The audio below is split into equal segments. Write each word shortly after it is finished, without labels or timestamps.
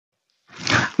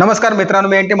नमस्कार मित्रांनो,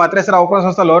 मी N.T.MHATRE sir, operation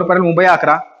संस्था लोअर पॅरेल मुंबई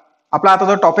 11. आपला आता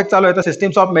जो टॉपिक चालू आहे तो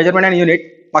systems of measurement and unit.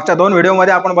 मागच्या 2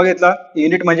 व्हिडिओमध्ये आपण बघितलं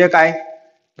युनिट म्हणजे काय,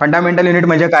 फंडामेंटल युनिट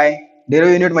म्हणजे काय,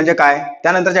 डेरिव्हेटिव्ह युनिट म्हणजे काय.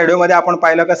 त्यानंतरच्या व्हिडिओमध्ये आपण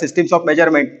पाहिलं का सिस्टीम्स ऑफ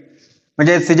मेजरमेंट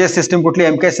म्हणजे सीजीएस सिस्टीम कुठली,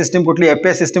 एमकेएस सिस्टीम कुठली,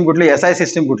 एफपीएस सिस्टीम कुठली, एसआय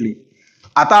सिस्टीम कुठली.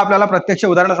 आता आपल्याला प्रत्यक्ष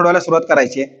उदाहरण सोडवायला सुरुवात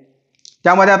करायची आहे.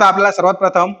 त्यामध्ये आता आपल्याला सर्वात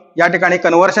प्रथम या ठिकाणी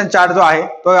कन्व्हर्शन चार्ट जो आहे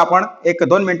तो आपण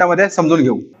 1-2 मिनिटांमध्ये समजून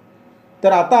घेऊ.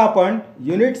 तर आता आपण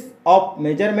units of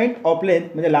measurement of length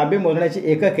म्हणजे लांबी मोजण्याची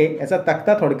एकके याचा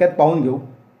तक्ता थोडक्यात पाहून घेऊ.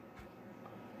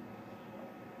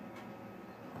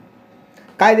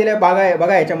 काय दिलं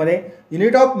बघा याच्यामध्ये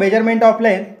unit of measurement of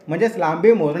length म्हणजेच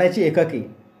लांबी मोजण्याची एकके.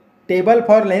 टेबल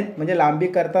फॉर लेंथ म्हणजे लांबी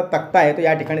करता तक्ता आहे तो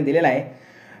या ठिकाणी दिलेला आहे.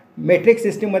 मेट्रिक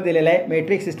सिस्टीममध्ये दिलेला आहे.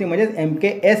 मेट्रिक सिस्टीम म्हणजेच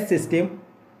MKS सिस्टीम,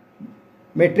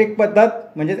 मेट्रिक पद्धत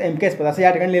म्हणजेच MKS पद्धत असं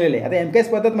या ठिकाणी लिहिलेलं आहे. आता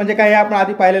MKS पद्धत म्हणजे काय हे आपण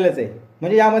आधी पाहिलेलंच आहे.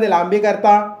 म्हणजे यामध्ये लांबी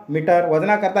करता मीटर,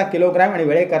 वजना करता किलोग्राम आणि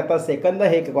वेळे करता सेकंद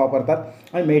हे वापरतात.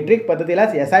 आणि मेट्रिक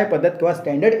पद्धतीलाच SI पद्धत किंवा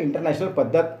स्टँडर्ड इंटरनॅशनल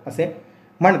पद्धत असे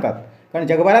म्हणतात, कारण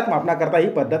जगभरात मापनाकरता ही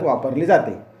पद्धत वापरली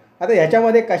जाते. आता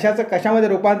ह्याच्यामध्ये कशामध्ये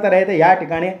रूपांतर आहे ते या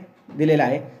ठिकाणी दिलेलं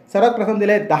आहे. सर्वात प्रथम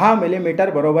दिलं आहे 10 मिलीमीटर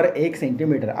बरोबर 1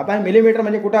 सेंटीमीटर. आता मिलीमीटर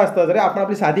म्हणजे कुठं असतं, जर आपण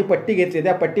आपली साधी पट्टी घेतली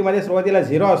त्या पट्टीमध्ये सुरुवातीला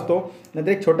 0 असतो,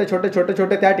 नंतर एक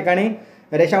छोटे त्या ठिकाणी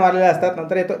रेषा मारलेल्या असतात,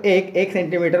 नंतर येतो 1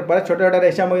 सेंटीमीटर, परत छोट्या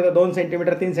रेषामध्ये 2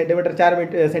 सेंटीमीटर, 3 सेंटीमीटर, 4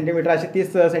 सेंटीमीटर अशी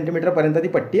 30 सेंटीमीटरपर्यंत ती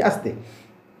पट्टी असते.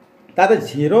 तर आता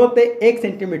 0 ते 1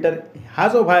 सेंटीमीटर हा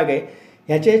जो भाग आहे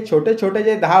ह्याचे छोटे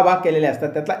जे 10 भाग केलेले असतात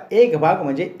त्यातला एक भाग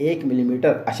म्हणजे 1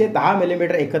 मिलीमीटर. असे 10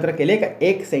 मिलीमीटर एकत्र केले का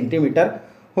 1 सेंटीमीटर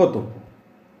होतो.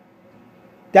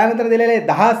 त्यानंतर दिलेले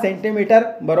 10 सेंटीमीटर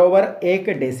बरोबर 1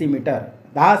 डेसिमीटर.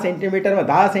 10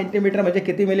 सेंटीमीटर म्हणजे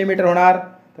किती मिलीमीटर होणार,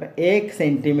 तर 1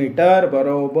 सेंटीमीटर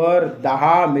बरोबर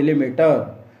 10 मिलीमीटर.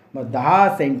 मग 10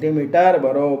 सेंटीमीटर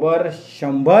बरोबर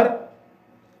 100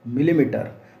 मिलीमीटर.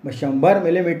 मग 100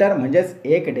 मिलीमीटर म्हणजेच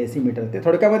 1 डेसिमीटर. ते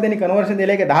थोडक्यामध्ये त्यांनी कन्व्हर्शन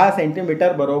दिले की 10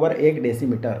 सेंटीमीटर बरोबर 1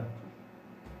 डेसिमीटर.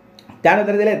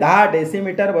 त्यानंतर दिले 10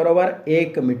 डेसिमीटर बरोबर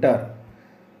 1 मीटर.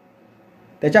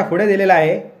 त्याच्या पुढे दिलेला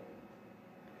आहे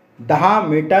 10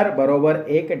 मीटर बरोबर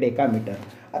 1 डेकामीटर.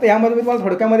 आता यामध्ये मी तुम्हाला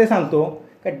थोडक्यामध्ये सांगतो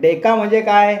का डेका म्हणजे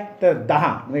काय, तर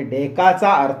 10 म्हणजे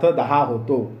डेकाचा अर्थ 10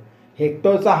 होतो,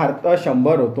 हेक्टोचा अर्थ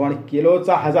 100 होतो आणि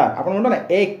किलोचा 1000. आपण म्हणतो ना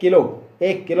 1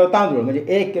 किलो तांदूळ म्हणजे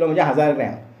 1 किलो म्हणजे 1000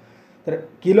 ग्रॅम. तर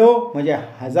किलो म्हणजे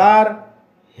 1000,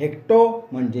 हेक्टो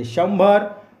म्हणजे 100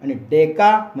 आणि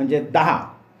डेका म्हणजे 10.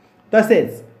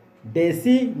 तसेच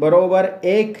डेसी बरोबर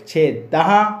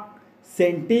 1/10,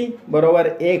 सेंटी बरोबर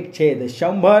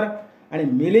 1/100 आणि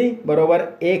मिली बरोबर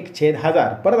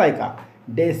 1/1000. परत ऐका,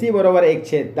 डेसी बरोबर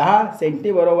 1/10,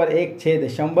 सेंटी बरोबर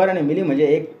 1/100 आणि मिली म्हणजे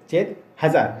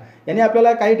 1/1000. याने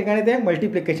आपल्याला काही ठिकाणी ते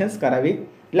मल्टिप्लिकेशन्स करावी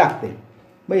लागते.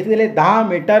 मग इथे दिले 10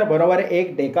 मीटर बरोबर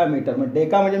 1 डेकामीटर. मग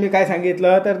डेका म्हणजे मी काय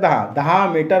सांगितलं तर 10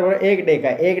 मीटर बरोबर 1 डेका.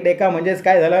 1 डेका म्हणजेच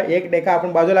काय झालं, 1 डेका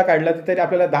आपण बाजूला काढलं तरी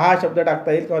आपल्याला 10 शब्द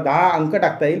टाकता येईल किंवा 10 अंक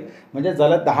टाकता येईल, म्हणजे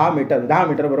झालं 10 मीटर. 10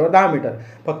 मीटर बरोबर 10 मीटर.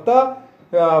 फक्त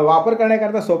वापर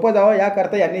करण्याकरता सोपं जावं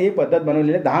याकरता यांनी ही पद्धत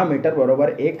बनवलेली आहे. 10 मीटर बरोबर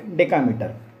 1 डेकामीटर.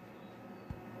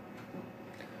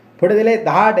 पुढे दिले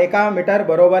 10 डेकामीटर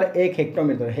बरोबर 1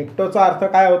 हेक्टोमीटर. हेक्टोचा अर्थ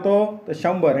काय होतो तर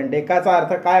 100 आणि डेकाचा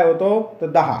अर्थ काय होतो तर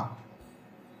 10.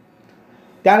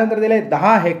 त्यानंतर दिले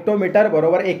 10 हेक्टोमीटर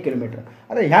बरोबर 1 किलोमीटर.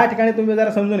 आता ह्या ठिकाणी तुम्ही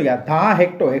जरा समजून घ्या. 10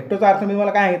 हेक्टोचा अर्थ मी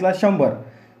तुम्हाला काय सांगितलं 100.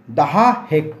 10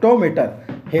 हेक्टोमीटर,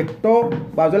 हेक्टो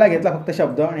बाजूला घेतला फक्त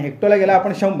शब्द आणि हेक्टोला गेला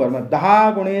आपण 100. मग 10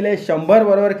 गुणिले 100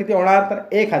 बरोबर किती होणार तर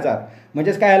 1000.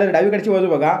 म्हणजेच काय आलं, डावीकडची बाजू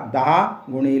बघा, 10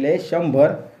 गुणिले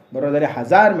 100 बरोबर झाले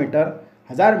 1000 मीटर.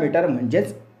 1000 मीटर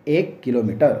म्हणजेच 1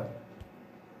 किलोमीटर.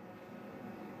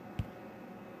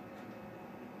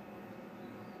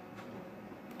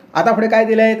 आता पुढे काय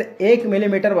दिलं आहे तर 1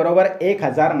 मिलीमीटर बरोबर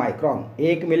 1000 मायक्रॉन.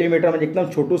 1 मिलीमीटर म्हणजे एकदम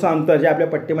छोटूसं अंतर जे आपल्या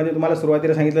पट्टीमध्ये तुम्हाला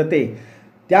सुरुवातीला सांगितलं ते.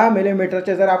 त्या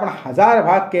मिलीमीटरचे जर आपण 1000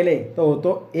 भाग केले तर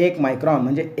होतो 1 मायक्रॉन.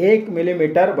 म्हणजे 1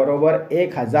 मिलीमीटर बरोबर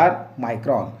 1000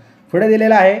 मायक्रॉन. पुढे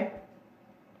दिलेला आहे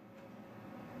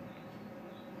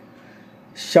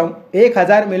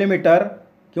 1000 मिलीमीटर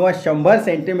किंवा 100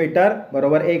 सेंटीमीटर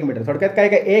बरोबर 1 मीटर. थोडक्यात काय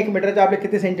 1 मीटरचे आपले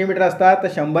किती सेंटीमीटर असतात तर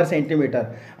 100 सेंटीमीटर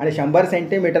आणि 100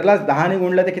 सेंटीमीटरलाच 10ने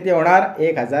गुणलं तर किती होणार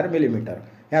 1000 मिलीमीटर.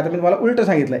 हे आता मी तुम्हाला उलटं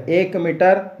सांगितलं. 1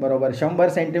 मीटर बरोबर 100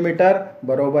 सेंटीमीटर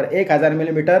बरोबर 1000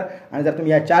 मिलीमीटर. आणि जर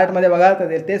तुम्ही या चार्टमध्ये बघाल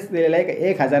तर तेच दिलेलं आहे की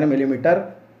 1000 मिलीमीटर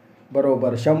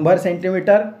बरोबर 100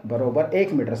 सेंटीमीटर बरोबर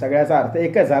 1 मीटर. सगळ्याचा अर्थ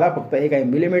एकच झाला, फक्त एक आहे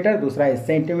मिलीमीटर, दुसरा आहे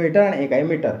सेंटीमीटर आणि एक आहे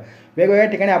मीटर. वेगवेगळ्या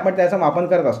ठिकाणी आपण त्याचं मापन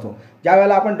करत असतो. ज्या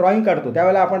वेळेला आपण ड्रॉइंग काढतो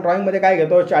त्यावेळेला आपण ड्रॉइंगमध्ये काय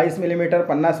घेतो 40 मिलीमीटर,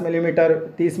 50 मिलीमीटर,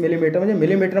 30 मिलीमीटर म्हणजे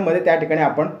मिलीमीटरमध्ये त्या ठिकाणी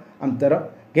आपण अंतर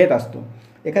घेत असतो.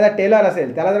 एखादा टेलर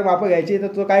असेल त्याला जर मापं घ्यायची तर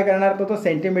तो काय करणार, तो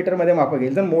सेंटीमीटरमध्ये मापं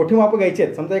घेईल. जर मोठी मापं घ्यायची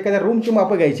आहेत, समजा एखाद्या रूमची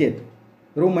मापं घ्यायची आहेत,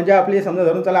 रूम म्हणजे आपली समजा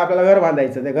धरून चला आपल्याला घर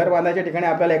बांधायचं, ते घर बांधायच्या ठिकाणी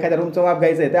आपल्याला एखाद्या रूमचं माप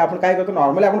घ्यायचं आहे, ते आपण काय करतो,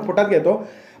 नॉर्मली आपण फुटात घेतो,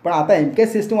 पण आता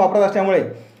MKS सिस्टम वापरत असल्यामुळे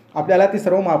आपल्याला ती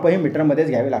सर्व मापं ही मीटरमध्येच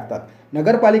घ्यावी लागतात.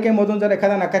 नगरपालिकेमधून जर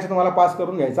एखादा नकाशा तुम्हाला पास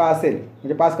करून घ्यायचा असेल,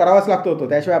 म्हणजे पास करावाच लागतो तो,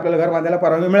 त्याशिवाय आपल्याला घर बांधायला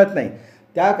परवानगी मिळत नाही.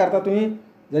 त्याकरता तुम्ही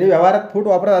जरी व्यवहारात फूट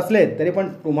वापरत असले तरी पण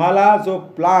तुम्हाला जो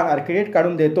प्लान आर्किटेक्ट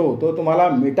काढून देतो तो तुम्हाला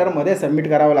मीटरमध्ये सबमिट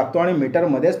करावा लागतो आणि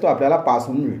मीटरमध्येच तो आपल्याला पास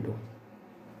होऊन मिळतो.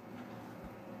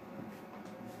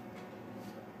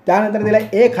 त्यानंतर दिला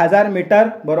 1000 मीटर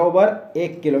बरोबर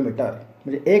 1 किलोमीटर.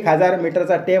 म्हणजे 1000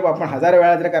 मीटरचा टेप आपण 1000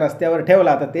 वेळा जर का रस्त्यावर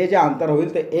ठेवला तर ते जे अंतर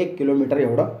होईल ते 1 किलोमीटर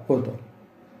एवढं होतं.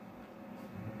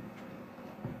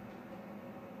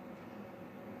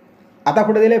 आता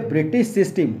पुढे दिले ब्रिटिश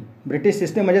सिस्टीम. ब्रिटिश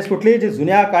सिस्टीम म्हणजे कुठली, जी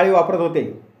जुन्या काळी वापरत होते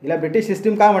हिला ब्रिटिश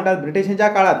सिस्टीम का म्हणतात. ब्रिटिशांच्या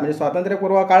काळात म्हणजे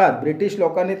स्वातंत्र्यपूर्व काळात ब्रिटिश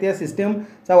लोकांनी त्या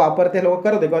सिस्टीमचा वापर ते लोक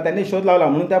करत होते किंवा त्यांनी शोध लावला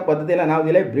म्हणून त्या पद्धतीला नाव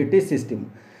दिलं आहे ब्रिटिश सिस्टीम.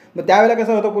 मग त्यावेळेला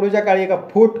कसं होतं, पूर्वीच्या काळी का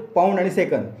फूट, पाऊंड आणि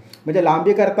सेकंद, म्हणजे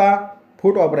लांबीकरता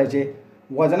फूट वापरायचे,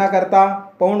 वजनाकरता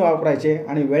पाऊंड वापरायचे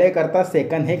आणि वेळेकरता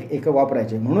सेकंद हे एक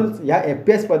वापरायचे. म्हणून या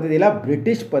FPS पद्धतीला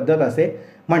ब्रिटिश पद्धत असे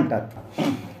म्हणतात.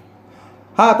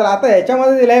 हां, तर आता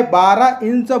याच्यामध्ये दिलं आहे 12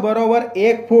 इंच बरोबर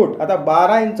 1 फूट. आता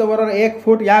 12 इंच बरोबर 1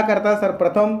 फूट याकरता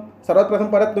सर्वात प्रथम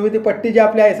परत तुम्ही ती पट्टी जी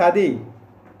आपली आहे साधी,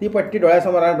 ती पट्टी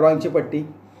डोळ्यासमोर आणा, ड्रॉइंगची पट्टी.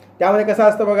 त्यामध्ये कसं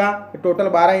असतं बघा, टोटल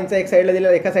 12 इंच एक साईडला दिलं,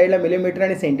 एका साईडला मिलीमीटर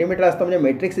आणि सेंटीमीटर असतं, म्हणजे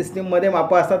मेट्रिक सिस्टीममध्ये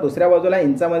मापं असतात, दुसऱ्या बाजूला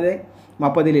इंचामध्ये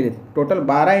मापं दिलेली आहेत. टोटल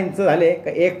 12 इंच झाले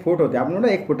का 1 फूट होते. आपण म्हणतो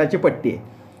 1 फुटाची पट्टी आहे.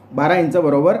 12 इंच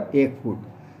बरोबर 1 फूट.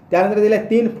 त्यानंतर दिले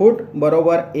 3 फूट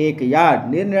बरोबर 1 यार्ड.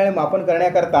 निरनिराळे मापन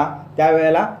करण्याकरता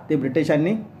त्यावेळेला ते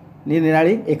ब्रिटिशांनी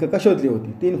निरनिराळी एककं शोधली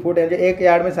होती. 3 फूट म्हणजे 1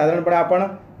 यार्ड म्हणजे साधारणपणे आपण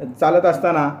चालत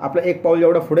असताना आपलं 1 पाऊल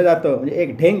जेवढं पुढे जातं, म्हणजे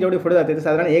 1 ढेंग जेवढी पुढे जाते ते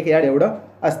साधारण 1 यार्ड एवढं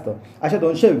असतं. असे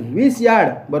 220 यार्ड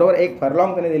बरोबर 1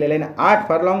 फरलॉंग त्यांनी दिलेलं आहे आणि 8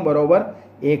 फरलॉंग बरोबर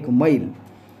 1 मैल.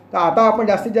 तर आता आपण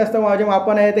जास्तीत जास्त जे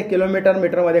मापन आहे ते किलोमीटर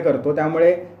मीटरमध्ये करतो,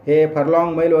 त्यामुळे हे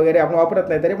फरलॉंग मैल वगैरे आपण वापरत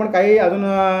नाही. तरी पण काही अजून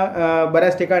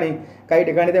बऱ्याच ठिकाणी काही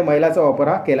ठिकाणी ते मैलाचा वापर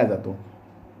हा केला जातो.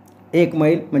 1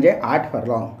 मैल म्हणजे 8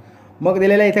 फरलॉंग. मग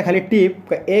दिलेलं आहे इथे खाली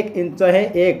टीप, 1 इंच हे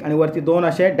 1 आणि वरती 2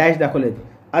 असे डॅश दाखवलेत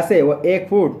असे, व 1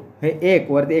 फूट हे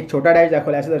 1 वरती एक छोटा डॅश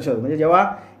दाखवला असे दर्शवतो. म्हणजे जेव्हा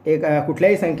एक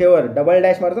कुठल्याही संख्येवर डबल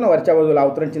डॅश मारतो ना वरच्या बाजूला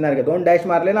अवतरण चिन्हासारखे, 2 डॅश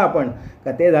मारले ना आपण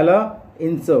का ते झालं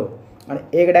इंच, आणि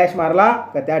 1 डॅश मारला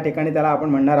का त्या ठिकाणी त्याला आपण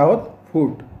म्हणणार आहोत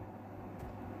फूट.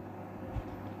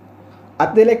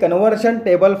 आता दिले कन्व्हर्शन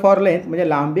टेबल फॉर लेंथ म्हणजे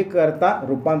लांबी करता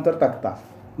रूपांतर तक्ता.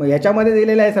 मग ह्याच्यामध्ये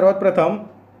दिलेलं आहे सर्वात प्रथम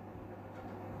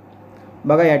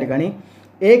बघा या ठिकाणी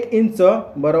 1 इंच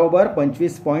बरोबर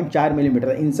 25.4 मिलीमीटर.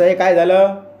 इंच हे काय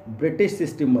झालं ब्रिटिश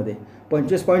सिस्टीममध्ये,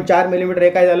 25.4 मिलीमीटर हे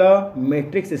काय झालं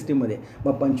मेट्रिक सिस्टीममध्ये.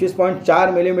 मग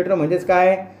 25.4 मिलीमीटर म्हणजेच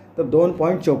काय तर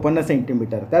 2.54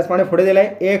 सेंटीमीटर. त्याचप्रमाणे पुढे दिलं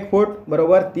आहे 1 फूट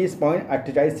बरोबर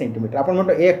 30.48 सेंटीमीटर. आपण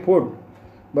म्हणतो 1 फूट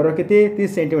बरोबर किती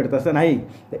 30 सेंटीमीटर, तसं नाही,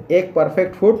 तर 1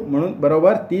 परफेक्ट फूट म्हणून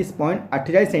बरोबर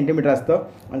 30.48 सेंटीमीटर असतं.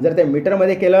 आणि जर ते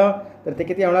मीटरमध्ये केलं तर ते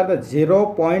किती होणार तर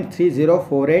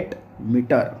 0.3048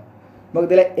 मीटर. मग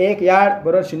दिलं 1 यार्ड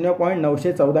बरोबर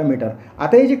 0.914 मीटर.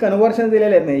 आता ही जी कन्व्हर्शन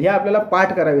दिलेले आहेत नाही हे आपल्याला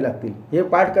पाठ करावी लागतील. हे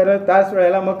पाठ करत त्याच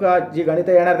वेळेला मग जी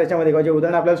गणितं येणार त्याच्यामध्ये किंवा जे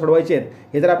उदाहरणं आपल्याला सोडवायची आहेत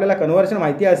हे जर आपल्याला कन्व्हर्शन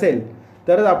माहिती असेल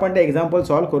तरच आपण ते एक्झाम्पल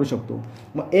सॉल्व करू शकतो.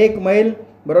 मग 1 मैल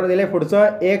बरोबर दिले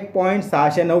पुढचं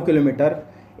 1.609 किलोमीटर.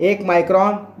 1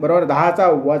 मायक्रॉन बरोबर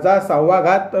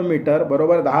 10⁻⁶ मीटर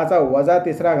बरोबर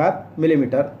 10⁻³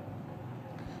 मिलीमीटर.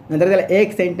 नंतर त्याला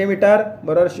 1 सेंटीमीटर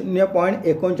बरोबर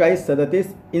 0.3937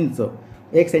 इंच.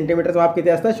 1 सेंटीमीटरचं माप किती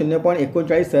असतं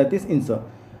 0.3937 इंच.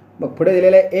 मग पुढे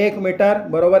दिलेलं आहे 1 मीटर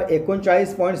बरोबर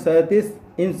 39.37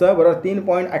 इंच बरोबर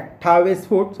 3.28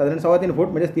 फूट, साधारण 3.25 फूट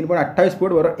म्हणजे 3.28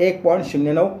 फूट बरोबर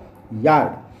 1.09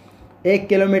 यार्ड. 1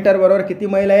 किलोमीटर बरोबर किती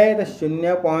मैल आहे तर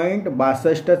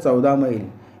 0.6214 मैल.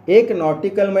 1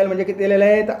 नॉटिकल मैल म्हणजे किती दिलेलं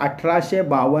आहे तर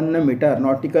 1852 मीटर.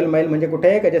 नॉटिकल मैल म्हणजे कुठे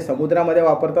आहे का जे समुद्रामध्ये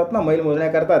वापरतात ना मैल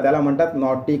मोजण्याकरता त्याला म्हणतात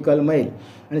नॉटिकल मैल.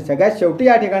 आणि सगळ्यात शेवटी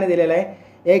या ठिकाणी दिलेलं आहे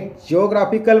 1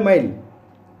 जिओग्राफिकल मैल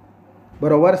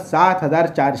बरोबर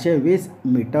 7420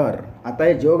 मीटर. आता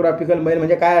हे जिओग्राफिकल मैल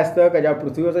म्हणजे काय असतं का ज्या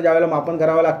पृथ्वीचं ज्यावेळेला मापन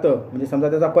करावं लागतं, म्हणजे समजा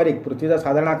त्याचा परीघ पृथ्वीचा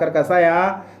साधारण आकार कसा आहे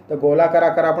हा तर गोलाकार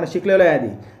आकार आपण शिकलेलो आहे आधी.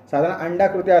 साधारण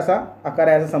अंडाकृती असा आकार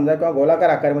आहे असं समजा किंवा गोलाकार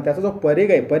आकार. मग त्याचा जो परीघ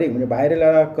आहे परीघ म्हणजे बाहेरील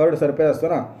कर्ड सरफेस असतो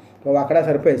ना किंवा वाकडा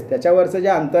सरफेस त्याच्यावरचं जे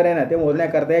अंतर आहे ना ते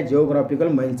मोजण्याकरता या जिओग्राफिकल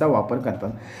मैलचा वापर करतात.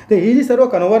 तर ही जी सर्व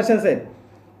कन्व्हर्शन्स आहेत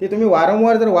ती तुम्ही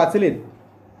वारंवार जर वाचलीत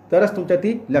तरच तुमच्या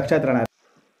ती लक्षात राहणार.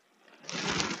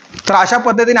 तर अशा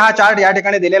पद्धतीने हा चार्ट या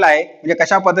ठिकाणी दिलेला आहे. म्हणजे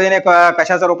कशा पद्धतीने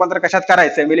कशाचं रूपांतर कशात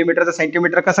करायचं, मिलीमीटरचं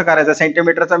सेंटीमीटर कसं करायचं,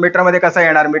 सेंटीमीटरचं मीटरमध्ये कसं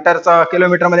येणार, मीटरचं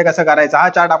किलोमीटरमध्ये कसं करायचं, हा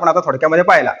चार्ट आपण आता थोडक्यामध्ये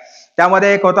पाहिला.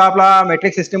 त्यामध्ये एक होता आपला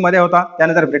मेट्रिक सिस्टीम मध्ये होता,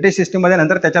 त्यानंतर ब्रिटिश सिस्टीम मध्ये,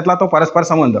 नंतर त्याच्यातला तो परस्पर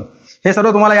संबंध. हे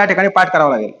सर्व तुम्हाला या ठिकाणी पाठ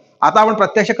करावं लागेल. आता आपण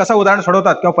प्रत्यक्ष कसं उदाहरण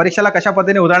सोडवतात किंवा परीक्षेला कशा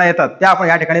पद्धतीने उदाहरणं येतात ते आपण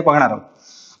या ठिकाणी बघणार आहोत.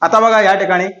 आता बघा या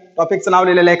ठिकाणी टॉपिकचं नाव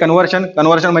लिहिलेलं आहे कन्व्हर्शन.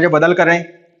 कन्व्हर्शन म्हणजे बदल करणे,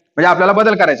 म्हणजे आपल्याला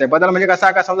बदल करायचा आहे. बदल म्हणजे कसा,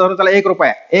 का समजा त्याला 1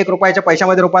 रुपया, 1 रुपयाच्या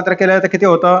पैशामध्ये रूपांतर केलं तर किती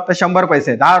होतं, तर 100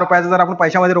 पैसे. 10 रुपयाचं जर आपण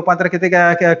पैशामध्ये रूपांतर किती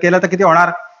केलं तर किती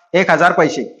होणार, 1000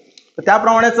 पैसे. तर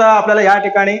त्याप्रमाणेच आपल्याला या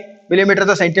ठिकाणी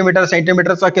मिलीमीटरचं सेंटीमीटर,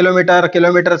 सेंटीमीटरचं किलोमीटर,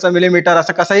 किलोमीटरचं मिलीमीटर,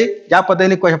 असं कसंही ज्या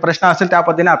पद्धतीने प्रश्न असेल त्या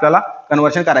पद्धतीने आपल्याला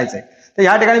कन्व्हर्शन करायचं आहे. तर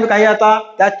या ठिकाणी काही आता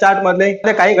त्या चार्ट मधले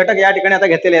काही घटक या ठिकाणी आता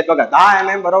घेतलेले आहेत बघा. 10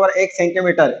 mm बरोबर 1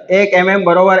 सेंटीमीटर, 1 mm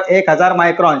बरोबर 1000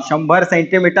 मायक्रॉन, 100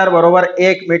 सेंटीमीटर बरोबर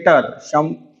 1 मीटर,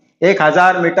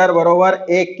 1000 मीटर बरोबर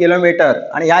 1 किलोमीटर.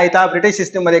 आणि या इथं ब्रिटिश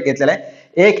सिस्टीम मध्ये घेतलेला आहे.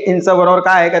 1 इंच बरोबर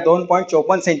काय आहे का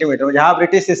 2.54 सेंटीमीटर, म्हणजे हा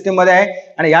ब्रिटिश सिस्टीम मध्ये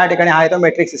आहे. आणि या ठिकाणी हा येतो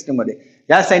मेट्रिक सिस्टीम मध्ये.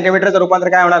 या सेंटीमीटरचं रूपांतर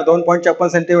काय होणार, 2.54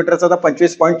 सेंटीमीटरचं तर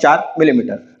 25.4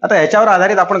 मिलीमीटर. आता याच्यावर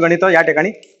आधारित आपण गणित या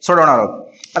ठिकाणी सोडवणार आहोत.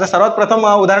 आता सर्वात प्रथम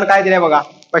उदाहरण काय दिले बघा.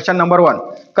 Question number 1,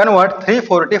 convert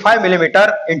 345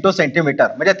 millimetre into centimetre,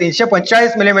 म्हणजे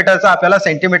 345 मिलीमीटरचं आपल्याला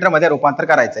सेंटीमीटर मध्ये रूपांतर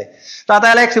करायचंय. तर आता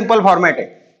याला एक सिंपल फॉर्मॅट आहे.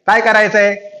 काय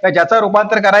करायचंय, तर ज्याचं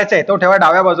रूपांतर करायचंय तो ठेवा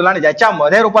डाव्या बाजूला आणि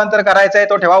ज्याच्यामध्ये रूपांतर करायचंय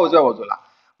तो ठेवा उजव्या बाजूला.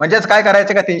 म्हणजेच काय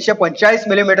करायचं का 345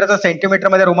 मिलीमीटरचं सेंटीमीटर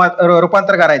मध्ये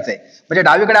रूपांतर करायचंय. म्हणजे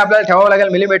डावीकडे आपल्याला ठेवावं लागेल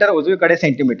मिलीमीटर, उजवीकडे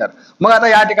सेंटीमीटर. मग आता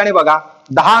या ठिकाणी बघा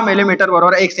 10 मिलीमीटर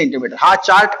बरोबर 1 सेंटीमीटर. हा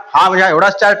चार्ट, हा म्हणजे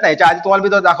एवढाच चार्ट नाही, याच्या आधी तुम्हाला मी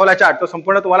जो दाखवला चार्ट तो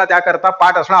संपूर्ण तुम्हाला त्याकरता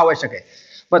पाठ असणं आवश्यक आहे.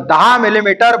 पण 10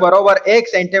 मिलीमीटर बरोबर 1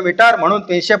 सेंटीमीटर म्हणून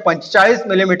 345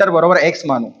 मिलीमीटर बरोबर x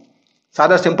मानू.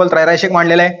 साधं सिंपल त्रैराशिक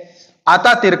मांडलेलं आहे.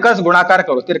 आता तिरकस गुणाकार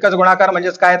करू. तिरकस गुणाकार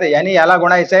म्हणजेच काय, तर यांनी याला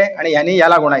गुणायचंय आणि यांनी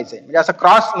याला गुणायचंय, म्हणजे असं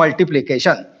क्रॉस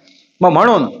मल्टिप्लिकेशन. मग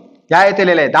म्हणून या इथे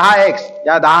लिहिलंय 10x,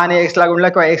 या 10 ने x ला गुणलं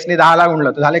किंवा x ने 10 ला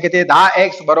गुणलं तर झालं किती,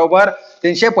 10x बरोबर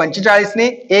 345 ने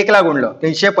 1 ला गुणलं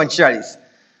 345.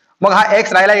 मग हा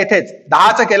x राहिला येथेच.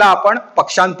 10चं केलं आपण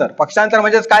पक्षांतर. पक्षांतर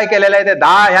म्हणजेच काय केलेलं आहे, ते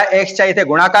 10 ह्या x च्या इथे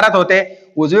गुणाकारात होते,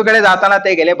 उजवीकडे जाताना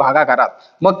ते गेले भागाकारात.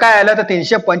 मग काय आलं तर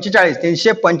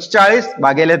 345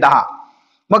 भागिले 10.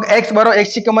 मग x बरोबर x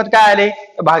ची किंमत काय आली,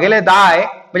 भागिले 10 आहे,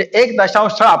 म्हणजे 1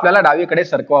 दशांश आपल्याला डावीकडे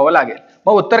सरकवावं लागेल.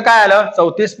 मग उत्तर काय आलं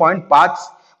 34.5.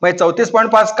 मग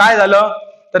 34.5 काय झालं,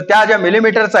 तर त्या ज्या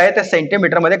मिलीमीटरचं आहे ते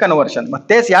सेंटीमीटर मध्ये कन्व्हर्शन. मग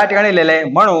तेच या ठिकाणी लिहिलंय.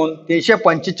 म्हणून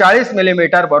 345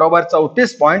 मिलीमीटर बरोबर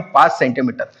 34.5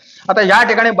 सेंटीमीटर. आता या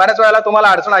ठिकाणी बऱ्याच वेळेला तुम्हाला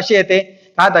अडचण अशी येते,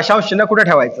 हा दशांश चिन्ह कुठे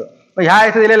ठेवायचं. मग ह्या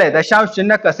इथे दिलेलं आहे दशांश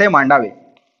चिन्ह कसे मांडावे.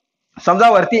 समजा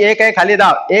वरती 1 आहे, खाली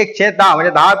 10, 1/10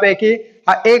 म्हणजे 10 पैकी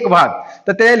हा एक भाग.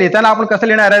 तर ते लिहिताना आपण कसं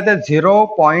लिहिणार आहे, ते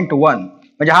 0.1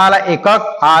 म्हणजे हा आला एकक,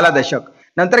 हा आला दशक.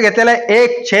 नंतर घेतलेलं आहे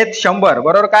 1/100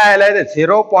 बरोबर काय आलंय, ते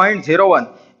 0.01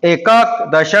 एकक,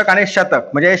 दशक आणि शतक,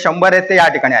 म्हणजे 100 आहेत ते या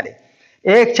ठिकाणी आले.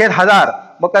 1/1000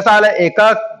 मग कसं आलं,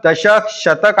 एकक, दशक,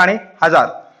 शतक आणि हजार.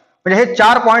 म्हणजे हे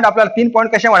 4 पॉईंट आपल्याला 3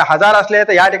 पॉईंट कशामुळे, 1000 असले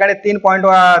तर या ठिकाणी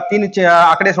 3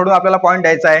 आकडे सोडून आपल्याला पॉईंट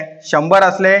द्यायचा आहे. 100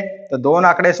 असले तर 2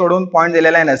 आकडे सोडून पॉईंट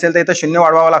दिलेला आहे, नसेल तर इथं 0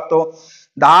 वाढवावा लागतो.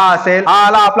 10 असेल, हा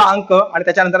आला आपला अंक आणि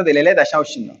त्याच्यानंतर दिलेले आहे दशांश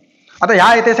चिन्ह. आता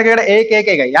ह्या इथे सगळीकडे 1 1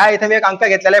 1 आहे. या इथे मी एक अंक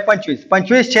घेतलेला आहे 25,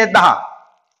 25/10.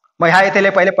 मग ह्या इथे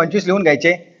पहिले 25 लिहून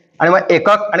घ्यायचे आणि मग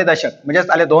एकक आणि दशक म्हणजेच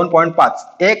आले 2.5.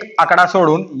 एक आकडा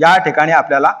सोडून या ठिकाणी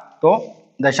आपल्याला तो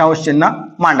दशांश चिन्ह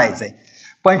मांडायचंय.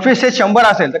 25 हे 100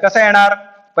 असेल तर कसं येणार,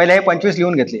 पहिले हे 25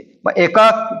 लिहून घेतले, मग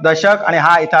एकक, दशक आणि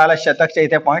हा इथं आला शतकच्या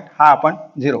इथे पॉईंट, हा आपण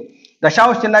 0.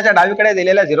 दशांश चिन्हाच्या डावीकडे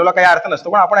दिलेल्या 0ला काही अर्थ नसतो,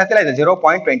 पण आपण इथे लिहायचं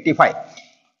 0.25.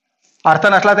 अर्थ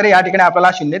नसला तरी या ठिकाणी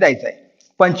आपल्याला 0 द्यायचं आहे.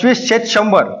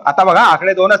 25/100 आता बघा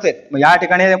आकडे 2 आहेत, मग या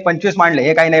ठिकाणी 25 मांडले,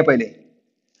 हे काही नाही पहिले.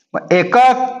 मग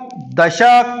एकक,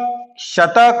 दशक,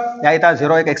 शतक, या इथं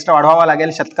 0 एक एक्स्ट्रा वाढवावा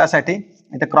लागेल शतकासाठी,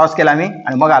 इथे क्रॉस केला मी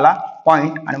आणि मग आला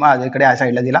पॉईंट आणि मग इकडे या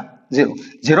साईडला दिला 0.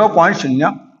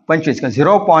 0.025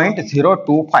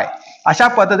 0.025 अशा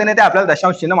पद्धतीने ते आपल्याला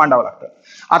दशांश चिन्ह मांडावं लागतं.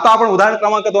 आता आपण उदाहरण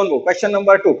क्रमांक 2 बघू. Question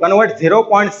number 2, convert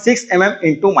 0.6 mm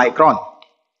into micron.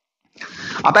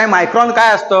 आता हे मायक्रॉन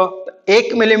काय असतं,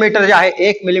 1 मिलीमीटर जे आहे,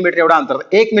 1 मिलीमीटर एवढा अंतर.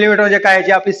 1 मिलीमीटर म्हणजे काय,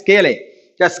 जी आपली स्केल आहे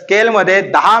त्या स्केलमध्ये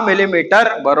 10 मिलीमीटर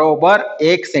बरोबर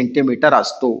 1 सेंटीमीटर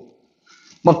असतो.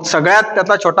 मग सगळ्यात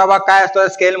त्यातला छोटा भाग काय असतो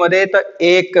स्केलमध्ये, तर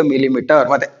 1 मिलीमीटर.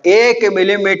 मग 1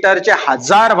 मिलीमीटरचे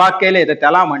 1000 भाग केले तर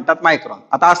त्याला म्हणतात मायक्रॉन.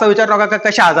 आता असं विचारू नका का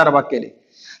कसे 1000 भाग केले,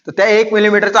 तर त्या 1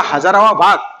 मिलीमीटरचा 1000वा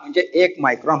भाग म्हणजे 1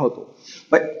 मायक्रॉन होतो.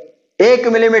 1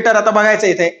 मिलीमीटर आता बघायचं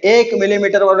इथे, 1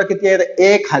 मिलीमीटर बरोबर किती आहे,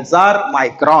 1000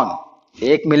 मायक्रॉन.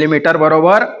 1 मिलीमीटर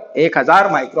बरोबर 1000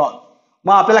 मायक्रॉन.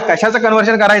 मग आपल्याला कशाचं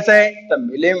कन्व्हर्शन करायचं आहे तर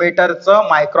मिलीमीटरचं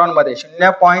मायक्रॉन मध्ये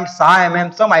 0.6 mm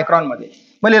चं मायक्रॉन मध्ये.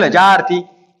 मग लिहिलं ज्या अर्थी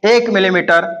 1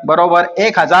 मिलीमीटर बरोबर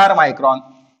 1000 मायक्रॉन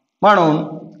म्हणून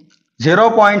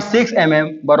 0.6 mm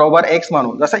बरोबर x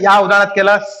म्हणून. जसं या उदाहरणात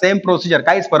केलं सेम प्रोसिजर,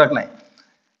 काहीच फरक नाही.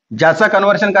 ज्याचं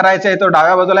कन्व्हर्शन करायचं आहे तो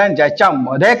डाव्या बाजूला आहे,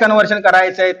 ज्याच्यामध्ये कन्व्हर्शन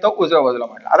करायचं आहे तो उजव्या बाजूला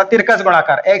म्हटलं. आता तिरकस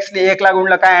गुणाकार x ने 1 ला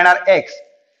गुणलं काय येणार x,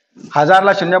 1000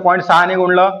 ला 0.6 ने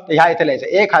गुणलं तर ह्या इथे लिहायचं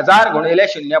 1000 गुणिले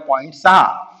 0.6.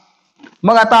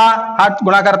 मग आता हा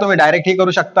गुणाकार तुम्ही डायरेक्ट ही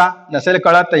करू शकता, नसेल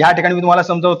कळत तर ह्या ठिकाणी मी तुम्हाला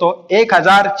समजवतो.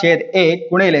 1000/1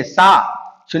 गुणिले 6,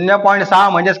 0.6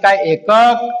 म्हणजेच काय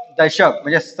एकक दशक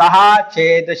म्हणजे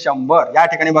 6/100. या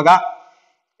ठिकाणी बघा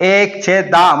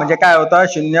 1/10 म्हणजे काय होतं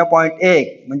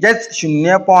 0.1 म्हणजेच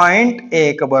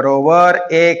 0.1 बरोबर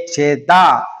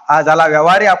 1/10. हा झाला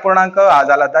व्यवहारी अपूर्णांक, हा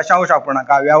झाला दशांश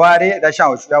अपूर्णांक, व्यवहारी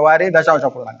दशांश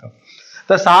अपूर्णांक.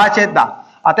 तर 6/10.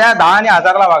 आता या 10 ने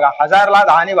 1000 ला बघा, 1000 ला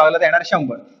 10 ने भागलं तर येणार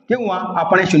 100 किंवा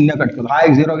आपण हे 0 कट करू. हा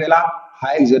एक 0 गेला,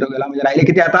 हा एक 0 गेला म्हणजे राहिले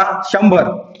किती आता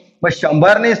 100. मग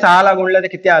 100 ने 6 ला गुणलं तर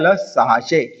किती आलं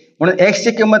 600. म्हणून x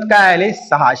ची किंमत काय आली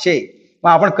 600.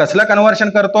 मग आपण कसलं कन्व्हर्शन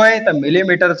करतोय तर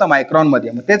मिलीमीटरचं मायक्रॉन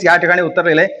मध्ये. मग तेच या ठिकाणी उत्तर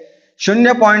दिलंय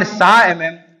 0.6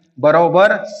 mm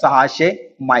बरोबर 600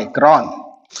 मायक्रॉन.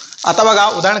 आता बघा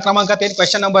उदाहरण क्रमांक 3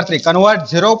 question number 3. Convert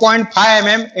 0.5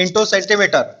 mm into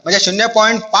centimetre म्हणजे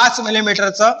 0.5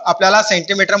 मिलीमीटरचं आपल्याला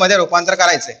सेंटीमीटर मध्ये रूपांतर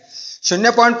करायचंय.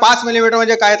 0.5 मिलीमीटर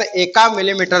म्हणजे काय तर 1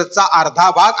 मिलीमीटरचा अर्धा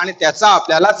भाग आणि त्याचा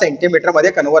आपल्याला सेंटीमीटर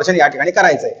मध्ये कन्व्हर्शन या ठिकाणी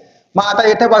करायचंय. मग आता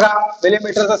इथे बघा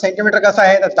मिलीमीटरचा सेंटीमीटर कसं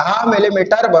आहे तर 10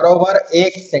 मिलीमीटर बरोबर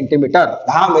 1 सेंटीमीटर.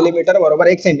 10 मिलीमीटर बरोबर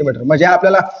 1 सेंटीमीटर म्हणजे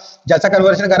आपल्याला ज्याचं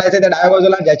कन्व्हर्शन करायचंय ते डाव्या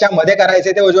बाजूला, ज्याच्यामध्ये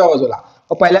करायचंय ते उजव्या बाजूला.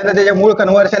 पहिल्यांदा त्याचे मूळ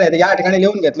कन्व्हर्शन आहे या ठिकाणी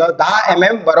लिहून घेतलं 10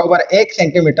 mm बरोबर 1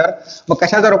 सेंटीमीटर. मग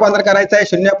कशाचं रूपांतर करायचं आहे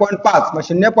 0.5. मग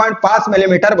 0.5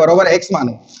 मिलीमीटर बरोबर x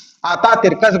मानू. आता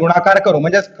तिरकस गुणाकार करू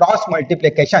म्हणजे क्रॉस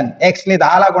मल्टिप्लिकेशन. x ने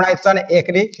 10 ला गुणायचं आणि 1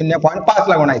 ने 0.5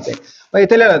 ला गुणायचंय. मग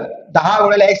इथे लिहिलं 10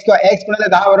 गुणिले x किंवा x गुणिले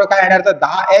 10 बरोबर काय येणार तर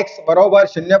 10x बरोबर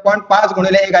 0.5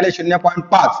 गुणिले 1 आले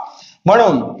 0.5.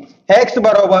 म्हणून x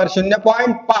बरोबर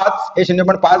 0.5 हे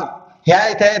 0.5 ह्या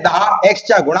इथे 10x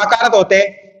च्या गुणाकारात होते,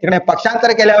 तिकडे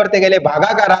पक्षांतर केल्यावर ते गेले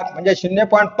भागाकारात म्हणजे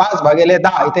 0.5 भागिले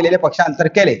 10 इथे लिहिले पक्षांतर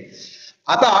केले.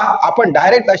 आता आपण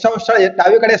डायरेक्ट दशांश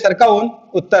डावीकडे सरकावून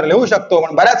उत्तर लिहू शकतो,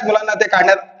 पण बऱ्याच मुलांना ते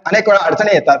काढण्यात अनेक वेळा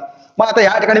अडचणी येतात. मग आता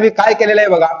या ठिकाणी मी काय केलेलं आहे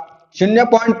बघा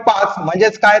 0.5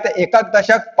 म्हणजेच काय तर एकक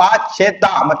दशक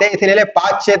 5/10. मग ते इथे लिहिले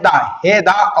 5/10. हे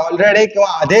 10 ऑलरेडी किंवा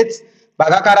आधीच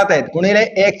भागाकारात आहेत गुणिले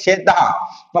 1/10.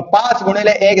 मग 5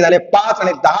 गुणिले 1 झाले 5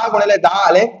 आणि 10 गुणिले 10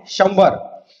 आले 100.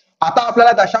 आता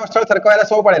आपल्याला दशांश स्थळ सरकवायला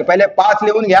सोपं पडेल. पहिले 5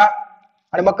 लिहून घ्या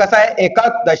आणि मग कसं आहे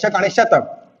एकक दशक आणि शतक.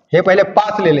 हे पहिले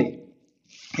 5 लिहिले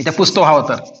इथे पुसतो हवं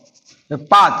तर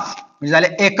 5 म्हणजे झाले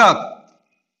एकक,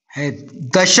 हे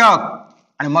दशक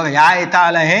आणि मग ह्या इथं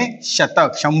आलं हे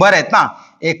शतक. 100 आहेत ना,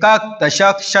 एकक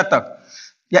दशक शतक.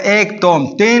 या 1 2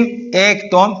 3 1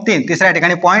 2 3 तिसऱ्या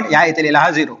ठिकाणी पॉईंट या इथे लिहिला हा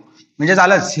 0 म्हणजे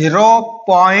झालं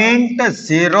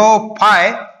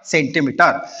 0.05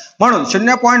 सेंटीमीटर. म्हणून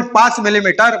 0.5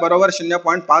 मिलीमीटर बरोबर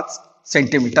 0.5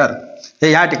 सेंटीमीटर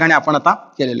हे या ठिकाणी आपण आता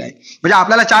केलेलं आहे. म्हणजे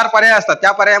आपल्याला 4 पर्याय असतात,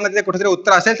 त्या पर्यायामध्ये कुठेतरी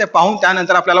उत्तर असेल ते पाहून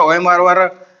त्यानंतर आपल्याला OMR वर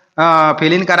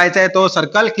फिल इन करायचा आहे तो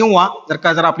सर्कल, किंवा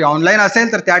जर आपली ऑनलाईन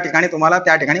असेल तर त्या ठिकाणी तुम्हाला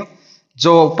त्या ठिकाणी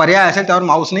जो पर्याय असेल त्यावर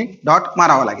माऊसने डॉट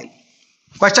मारावा लागेल.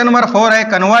 क्वेश्चन नंबर 4 आहे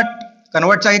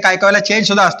कन्वर्टचा काय काय चेंज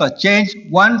सुद्धा असतं. चेंज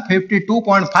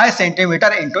 152.5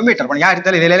 सेंटीमीटर इंटू मीटर, पण या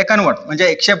रीतीने लिहिलेले कन्वर्ट म्हणजे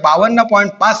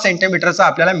 152.5 सेंटीमीटरचं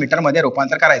आपल्याला मीटर मध्ये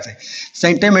रूपांतर करायचं आहे.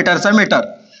 सेंटीमीटरचं मीटर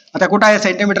आता कुठं आहे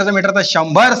सेंटीमीटरचं मीटर तर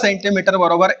 100 सेंटीमीटर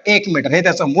बरोबर 1 मीटर हे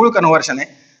त्याचं मूळ कन्व्हर्शन आहे.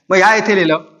 मग या इथे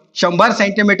लिहिलं 100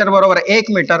 सेंटीमीटर बरोबर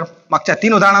 1 मीटर. मागच्या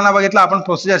 3 उदाहरणांना बघितलं आपण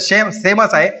प्रोसिजर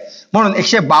सेमच आहे म्हणून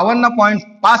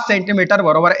 152.5 सेंटीमीटर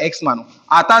बरोबर x मानू.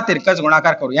 आता तिरकस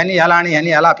गुणाकार करू, यांनी याला आणि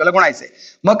यांनी याला आपल्याला गुणायचंय.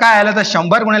 मग काय आलं तर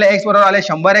 100 गुणिले x बरोबर आले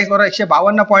 100x बरोबर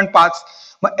 152.5.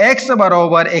 मग x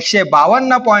बरोबर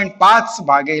 152.5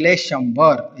 भागिले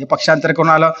 100 हे पक्षांतर करून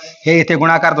आलं, हे इथे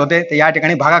गुणाकारात होते ते या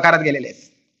ठिकाणी भागाकारात गेलेले आहेत.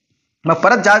 मग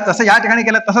परत जसं या ठिकाणी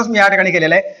केलं तसंच मी या ठिकाणी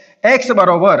केलेलं आहे. x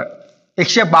बरोबर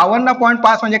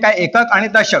 152.5 म्हणजे काय एकक आणि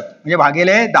दशक म्हणजे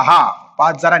भागिले 10.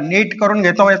 5 जरा नीट करून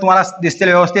घेतो म्हणजे तुम्हाला दिसतील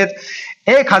व्यवस्थित.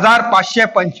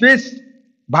 1525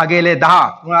 भागिले 10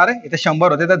 होणार आहे. इथे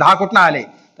 100 होते तर 10 कुठनं आले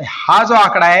तर हा जो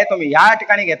आकडा आहे तो मी या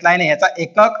ठिकाणी घेतलाय आणि ह्याचा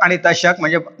एकक आणि दशक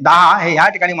म्हणजे 10 हे या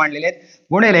ठिकाणी मांडलेले आहेत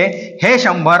गुणिले हे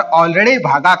 100 ऑलरेडी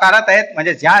भागाकारात आहेत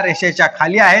म्हणजे ज्या रेषेच्या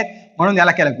खाली आहेत म्हणून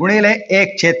याला केलं गुणिले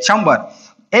 1/100.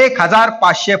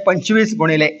 1525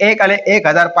 गुणिले 1 आले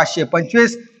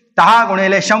 1525. 10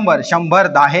 गुणिले 100 100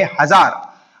 10 1000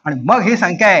 आणि मग ही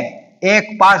संख्या आहे 1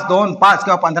 5 2 5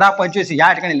 किंवा 15 25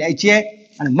 या ठिकाणी लिहायची आहे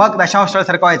आणि मग दशांश स्थळ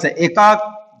सरकवायचं. एकक,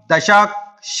 दशक,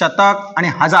 शतक आणि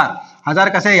हजार. हजार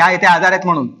कसे ह्या इथे हजार आहेत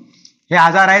म्हणून, हे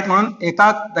हजार आहेत म्हणून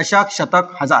एकक, दशक,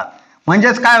 शतक, हजार.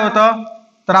 म्हणजेच काय होतं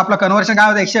तर आपलं कन्व्हर्शन काय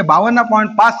होतं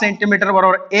 152.5 सेंटीमीटर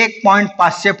बरोबर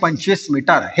 1.525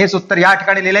 मीटर. हेच उत्तर या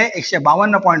ठिकाणी लिहिलंय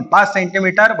 152.5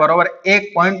 सेंटीमीटर बरोबर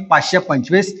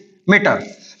 1.525 मीटर.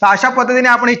 तर अशा पद्धतीने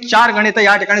आपण ही 4 गणितं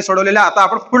या ठिकाणी सोडवलेले. आता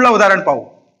आपण पुढलं उदाहरण पाहू.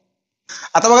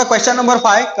 आता बघा question number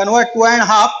 5, convert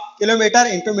 2.5 kilometre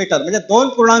into metre. म्हणजे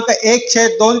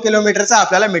 2.1/2 किलोमीटरचं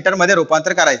आपल्याला मीटर मध्ये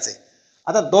रूपांतर करायचंय.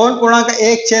 आता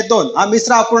 2.1/2 हा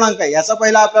मिश्र अपूर्णांक आहे. याचा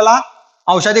पहिला आपल्याला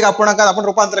औषधिक अपूर्णांकात आपण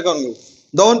रूपांतर करून घेऊ.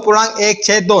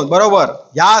 2.1/2 बरोबर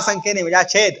या संख्येने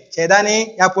म्हणजे छेदाने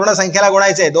या पूर्ण संख्येला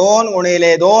गुणायचे. 2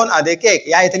 गुणिले 2 अधिक 1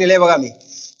 या इथे लिहिले बघा मी.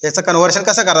 त्याचं कन्व्हर्शन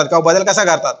कसं करतात किंवा बदल कसा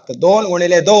करतात तर 2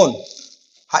 गुणिले 2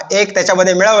 हा 1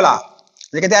 त्याच्यामध्ये मिळवला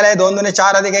म्हणजे किती आले 2 2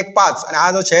 4 अधिक 1 5 आणि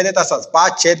हा जो छेद आहे तसाच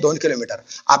 5/2 किलोमीटर.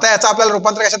 आता याचं आपल्याला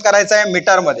रूपांतर कशात करायचं आहे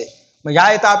मीटर मध्ये. मग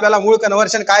या इथं आपल्याला मूळ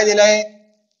कन्व्हर्शन काय दिलंय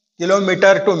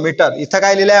किलोमीटर टू मीटर. इथं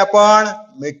काय लिहिलंय आपण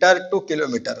मीटर टू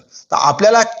किलोमीटर. तर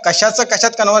आपल्याला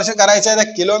कशात कन्व्हर्शन करायचं आहे तर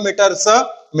किलोमीटरचं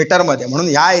मीटर मध्ये. म्हणून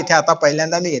या इथे आता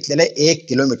पहिल्यांदा मी घेतलेलं आहे 1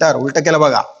 किलोमीटर. उलट केलं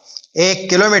बघा 1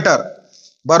 किलोमीटर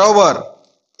बरोबर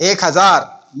 1000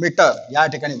 मीटर. या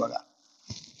ठिकाणी बघा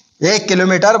 1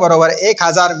 किलोमीटर बरोबर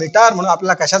 1000 मीटर. म्हणून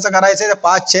आपल्याला कशाचं करायचंय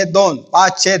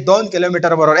 5/2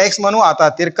 किलोमीटर बरोबर एक्स म्हणू. आता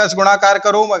तिरकस गुणाकार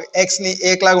करू. मग एक्स नी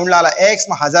 1 ला गुणला एक्स,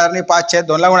 मग 1000 नी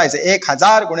 5/2 ला गुणायचं.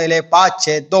 1000 गुणिले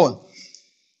 5/2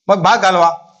 मग भाग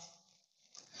घालवा.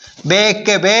 बे 1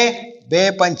 के बे, बे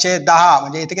 5 10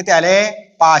 म्हणजे इथे किती आले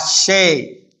 500.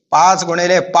 5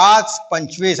 गुणिले 5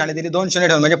 25 आणि तिथे 2 शून्य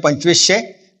ठेवून म्हणजे 2500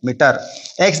 मीटर.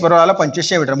 एक्स बरोबर आला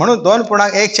 2500 मीटर. म्हणून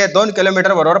 2.1/2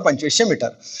 किलोमीटर बरोबर 2500 मीटर.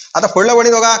 आता पुढलं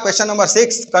गणित बघा question number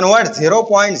 6, convert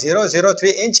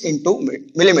 0.003 inch into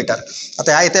millimetre.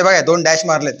 आता ह्या इथे बघा 2 डॅश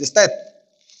मारले दिसत आहेत.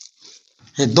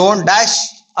 हे 2 डॅश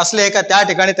असले का त्या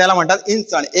ठिकाणी त्याला म्हणतात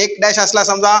इंच. आणि 1 डॅश असला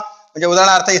समजा म्हणजे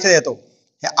उदाहरणार्थ इथे देतो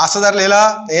हे असं जर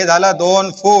लिहिलं तर हे झालं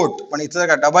 2 फूट. पण इथं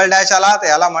जर डबल डॅश आला तर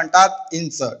याला म्हणतात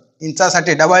inch.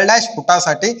 इंचासाठी double dash,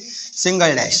 फुटासाठी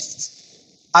single dash.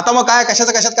 आता मग काय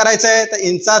कशात करायचंय तर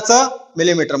इंचाचं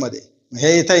मिलीमीटर मध्ये.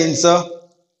 हे इथं इंच,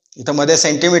 इथं मध्ये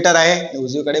सेंटीमीटर आहे,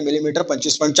 उजवीकडे मिलीमीटर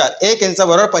 25.4. 1 इंच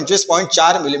बरोबर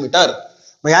 25.4 मिलीमीटर.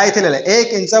 मग या इथे लिहिलंय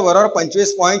 1 इंच बरोबर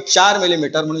 25.4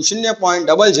 मिलीमीटर म्हणून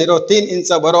 0.003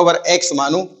 इंच बरोबर एक्स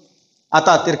मानू.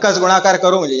 आता तिरकस गुणाकार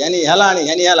करू म्हणजे यांनी ह्याला आणि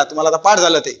ह्यानी ह्याला. तुम्हाला आता पाठ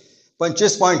झालं ते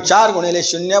 25.4 गुणिले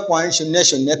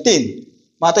 0.003.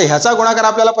 मग आता ह्याचा गुणाकार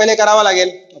आपल्याला पहिले करावा लागेल.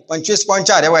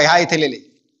 25.4 हे ह्या इथे लिहिले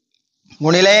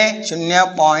गुणिले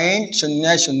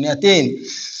 0.003.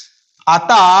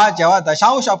 आता जेव्हा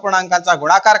दशांश अपूर्णांकाचा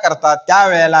गुणाकार करतात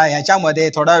त्यावेळेला ह्याच्यामध्ये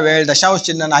थोडा वेळ दशांश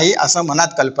चिन्ह नाही असं मनात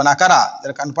कल्पना करा.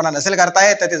 जर कल्पना नसेल करता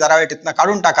येत तर ते जरा वेळ तिथनं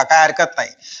काढून टाका, काय हरकत नाही.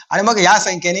 आणि मग या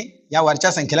संख्येने या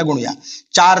वरच्या संख्येला गुणूया.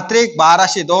 4 त्रिक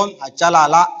 1202 हातच्याला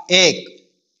आला 1.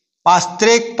 5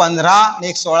 त्रिक 15 आणि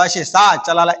 1 1606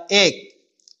 हातच्याला आला 1.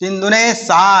 3 दुने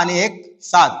 6 आणि 1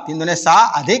 7. 3 दुने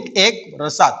 6 अधिक 1 बरोबर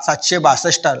 7.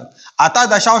 762 आलं. आता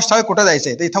दशांश स्थळ कुठं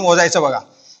जायचंय तर इथं मोजायचं बघा.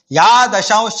 या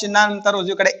दशांश चिन्हानंतर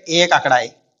उजवीकडे एक आकडा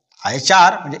आहे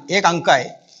 4 म्हणजे एक अंक आहे.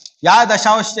 या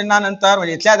दशांश चिन्हानंतर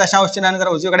म्हणजे इथल्या दशांश चिन्हानंतर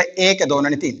उजवीकडे 1 2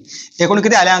 आणि 3 एकूण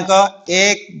किती आले अंक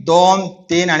 1 2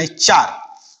 3 आणि 4.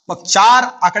 मग 4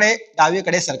 आकडे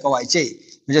डावीकडे सरकवायचे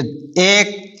म्हणजे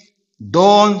 1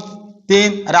 2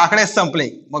 3 अरे आकडे संपले.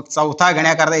 मग चौथा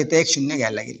घेण्याकरता इथे एक शून्य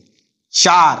घ्यायला लागेल.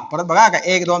 4 परत बघा का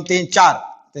 1 2 3 4.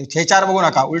 हे 4 बघू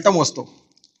नका उलट मोजतो.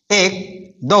 1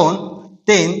 2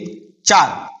 3 4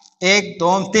 1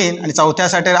 2 3 आणि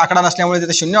चौथ्यासाठी आकडा नसल्यामुळे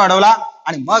तिथे शून्य वाढवला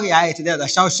आणि मग या इथे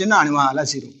दशांश चिन्ह आणि मग आला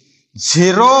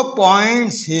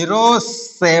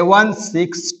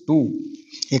 0.0762.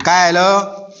 हे काय आलं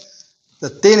तर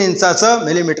 3 इंचाचं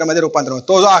मिलीमीटर मध्ये रूपांतर.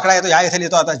 तो जो आकडा येतो या इथे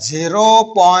लिहितो आता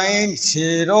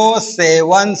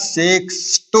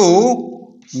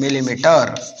 0.0762 मिलीमीटर.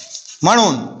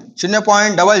 म्हणून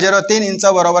 0.003 इंच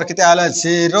बरोबर किती आलं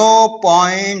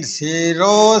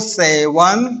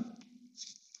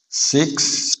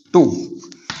 0.0762.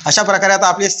 अशा प्रकारे आता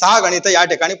आपली 6 गणितं या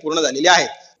ठिकाणी पूर्ण झालेली आहेत.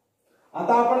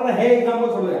 आता आपण हे एक्झाम्पल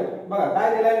सोडूया. बघा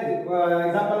काय दिलंय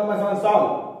example number 7 solve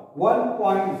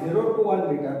 1.021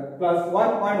 metre plus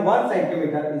 1.1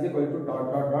 centimetre is equal to dot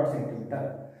dot dot centimetre.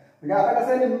 म्हणजे आता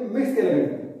कसं मिक्स केलं मी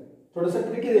थोडंसं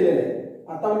ट्रिकी दिलेलं आहे.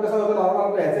 आता आपण कसं होतं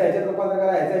नॉर्मल ह्याच्यात रूपांतर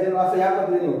करा ह्याच्यात असं या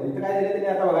पद्धतीने होतं. इथे काय दिलं त्यांनी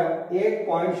आता बघा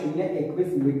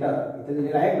 1.021 मीटर इथे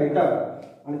दिलेलं आहे मीटर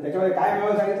आणि त्याच्यामध्ये काय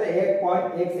मिळवून सांगितलं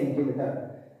 1.1 सेंटीमीटर.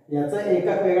 याचं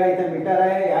एकक वेगळा इथे मीटर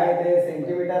आहे या इथे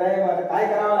सेंटीमीटर आहे. मग आता काय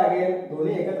करावं लागेल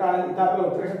दोन्ही एकत्र आणून इथं आपलं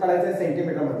उत्तर कसं करायचं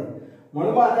सेंटीमीटर मध्ये.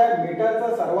 म्हणून मग आता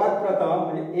मीटरचं सर्वात प्रथम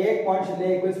म्हणजे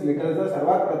 1.021 मीटरचं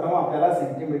सर्वात प्रथम आपल्याला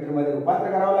सेंटीमीटरमध्ये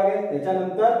रूपांतर करावं लागेल.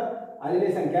 त्याच्यानंतर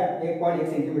आलेली संख्या 1.1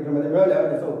 सेंटीमीटरमध्ये मिळवल्यावर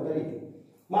त्याचं उत्तर येईल.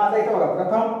 मग आता इथं बघा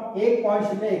प्रथम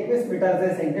 1.021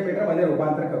 मीटरचे सेंटीमीटरमध्ये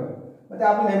रूपांतर करू. मग ते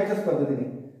आपण नेहमीच्याच पद्धतीने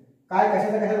काय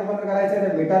कशाचं रूपांतर करायचं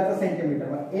तर मीटरचं सेंटीमीटर.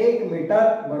 मग 1 मीटर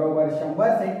बरोबर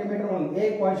 100 सेंटीमीटर म्हणून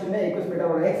 1.021 मीटर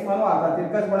बरोबर x म्हणू. आता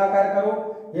तिरकस गुणाकार करू.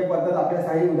 हे पद्धत आपल्या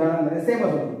काही उदाहरणांमध्ये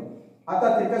सेमच होती. आता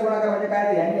तिरकस गुणाकार म्हणजे काय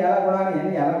तर यांनी याला गुणा आणि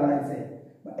यांनी याला गुणायचं आहे.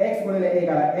 मग x गुणिले 1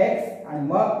 आला x आणि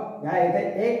मग या इथे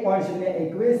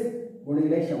 1.021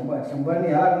 गुणिले 100. 100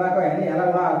 ने याला गुणा किंवा यांनी याला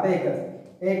गुणा अर्थ एकच.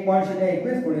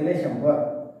 1.021 गुणिले 100.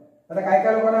 आता काय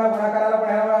काय लोकांना गुणाकाराला पण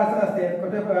ह्याला अर्थ नसते.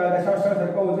 कुठे दशांश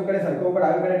सरकव उजवीकडे सरकव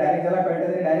डावीकडे डायरेक्ट ज्याला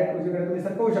कळतं तरी डायरेक्ट उजवीकडे तुम्ही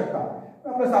सरकवू शकता.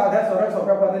 आपलं साध्या सरळ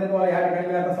सोप्या पद्धतीने तुम्हाला या ठिकाणी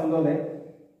मी आता समजवलंय.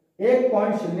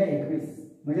 1.021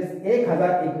 म्हणजे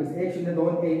 1021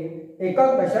 1021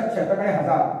 एकक दशक शतक आणि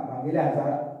हजार भागिले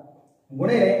 1000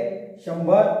 गुणिले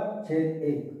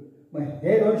 100/1. मग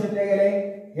हे 2 शून्य गेले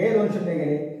हे 2 शून्य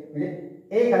गेले म्हणजे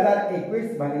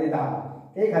 1021 भागिले 10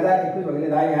 1021 भागिले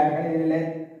 10 या ठिकाणी दिलेले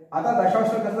आहेत. आता दशांश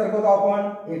कसं सरकवतो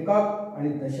आपण एकक आणि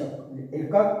दशक म्हणजे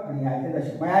एकक आणि या इथे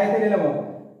दशक. मग या इथे लिहिलं मग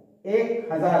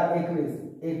 1021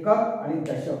 एकक आणि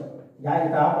दशक या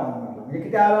इथं हा पॉईंट मारला म्हणजे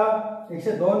किती आलं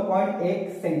 102.1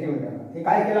 सेंटीमीटर. हे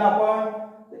काय केलं आपण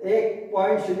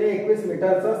 1.021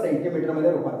 मीटरचं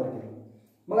सेंटीमीटरमध्ये रूपांतर केलं.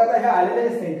 मग आता हे आलेले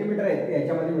सेंटीमीटर आहेत ते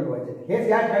याच्यामध्ये मिळवायचे. हेच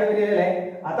या ठिकाणी लिहिलेलं आहे.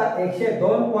 आता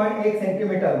 102.1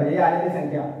 सेंटीमीटर म्हणजे आलेली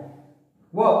संख्या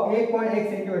व 1.1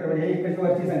 सेंटीमीटर म्हणजे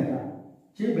इक्वेशनवरची संख्या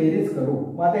ची बेरीज करू.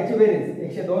 मग आता याची बेरीज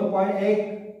 102.1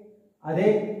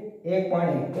 अधिक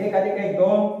 1.1 1 अधिक 1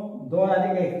 2 2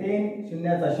 अधिक 1 3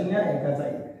 0चा 0 1चा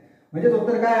 1 म्हणजे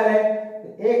उत्तर काय आलंय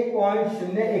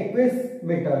 1.021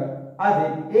 मीटर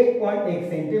अधिक 1.1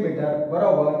 सेंटीमीटर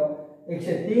बरोबर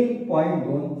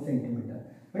 103.2 सेंटीमीटर.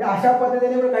 म्हणजे अशा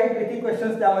पद्धतीने काही ट्रिकी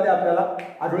क्वेश्चन्स त्यामध्ये आपल्याला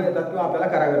आढळून येतात किंवा आपल्याला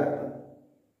करावे लागतात.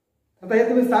 आता हे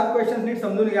तुम्ही 7 क्वेश्चन्स नीट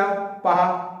समजून घ्या. पहा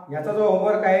याचा जो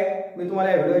होमवर्क आहे मी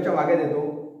तुम्हाला या व्हिडिओच्या मागे देतो.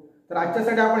 तर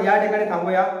आजच्यासाठी आपण या ठिकाणी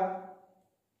थांबूया.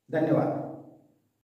 धन्यवाद.